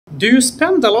Do you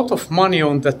spend a lot of money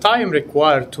on the time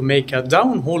required to make a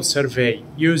downhole survey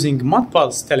using mud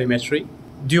pulse telemetry?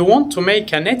 Do you want to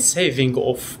make a net saving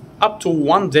of up to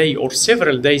 1 day or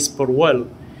several days per well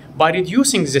by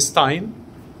reducing this time?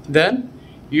 Then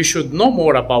you should know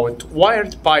more about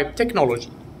wired pipe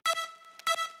technology.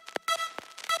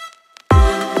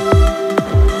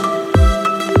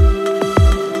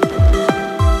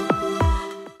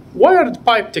 Wired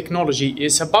pipe technology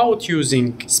is about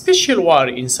using special wire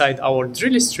inside our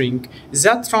drill string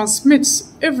that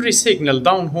transmits every signal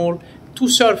downhole to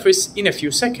surface in a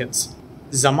few seconds.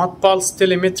 The mud pulse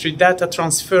telemetry data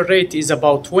transfer rate is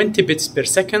about 20 bits per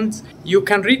second. You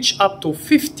can reach up to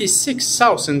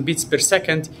 56,000 bits per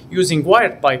second using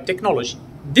wired pipe technology.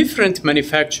 Different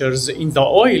manufacturers in the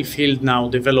oil field now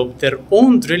develop their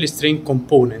own drill string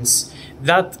components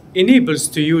that enables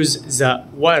to use the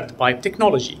wired pipe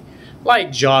technology,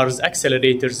 like jars,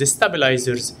 accelerators,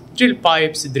 stabilizers, drill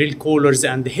pipes, drill coolers,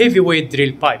 and heavyweight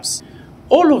drill pipes.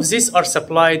 All of these are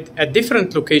supplied at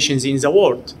different locations in the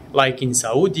world, like in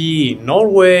Saudi, in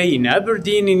Norway, in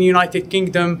Aberdeen, in United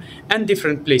Kingdom, and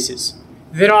different places.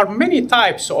 There are many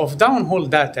types of downhole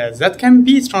data that can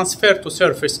be transferred to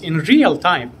surface in real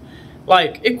time,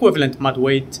 like equivalent mud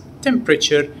weight,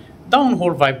 temperature,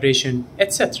 downhole vibration,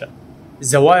 etc.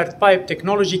 The wired pipe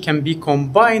technology can be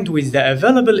combined with the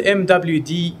available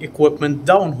MWD equipment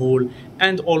downhole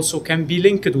and also can be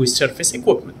linked with surface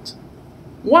equipment.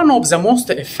 One of the most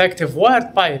effective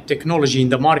wired pipe technology in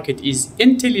the market is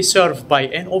IntelliServ by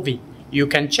NOV. You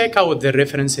can check out the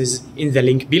references in the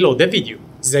link below the video.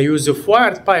 The use of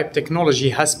wired pipe technology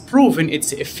has proven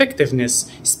its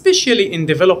effectiveness, especially in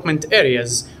development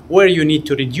areas where you need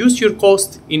to reduce your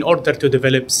cost in order to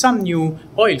develop some new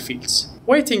oil fields.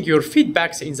 Waiting your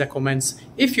feedbacks in the comments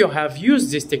if you have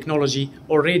used this technology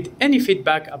or read any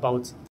feedback about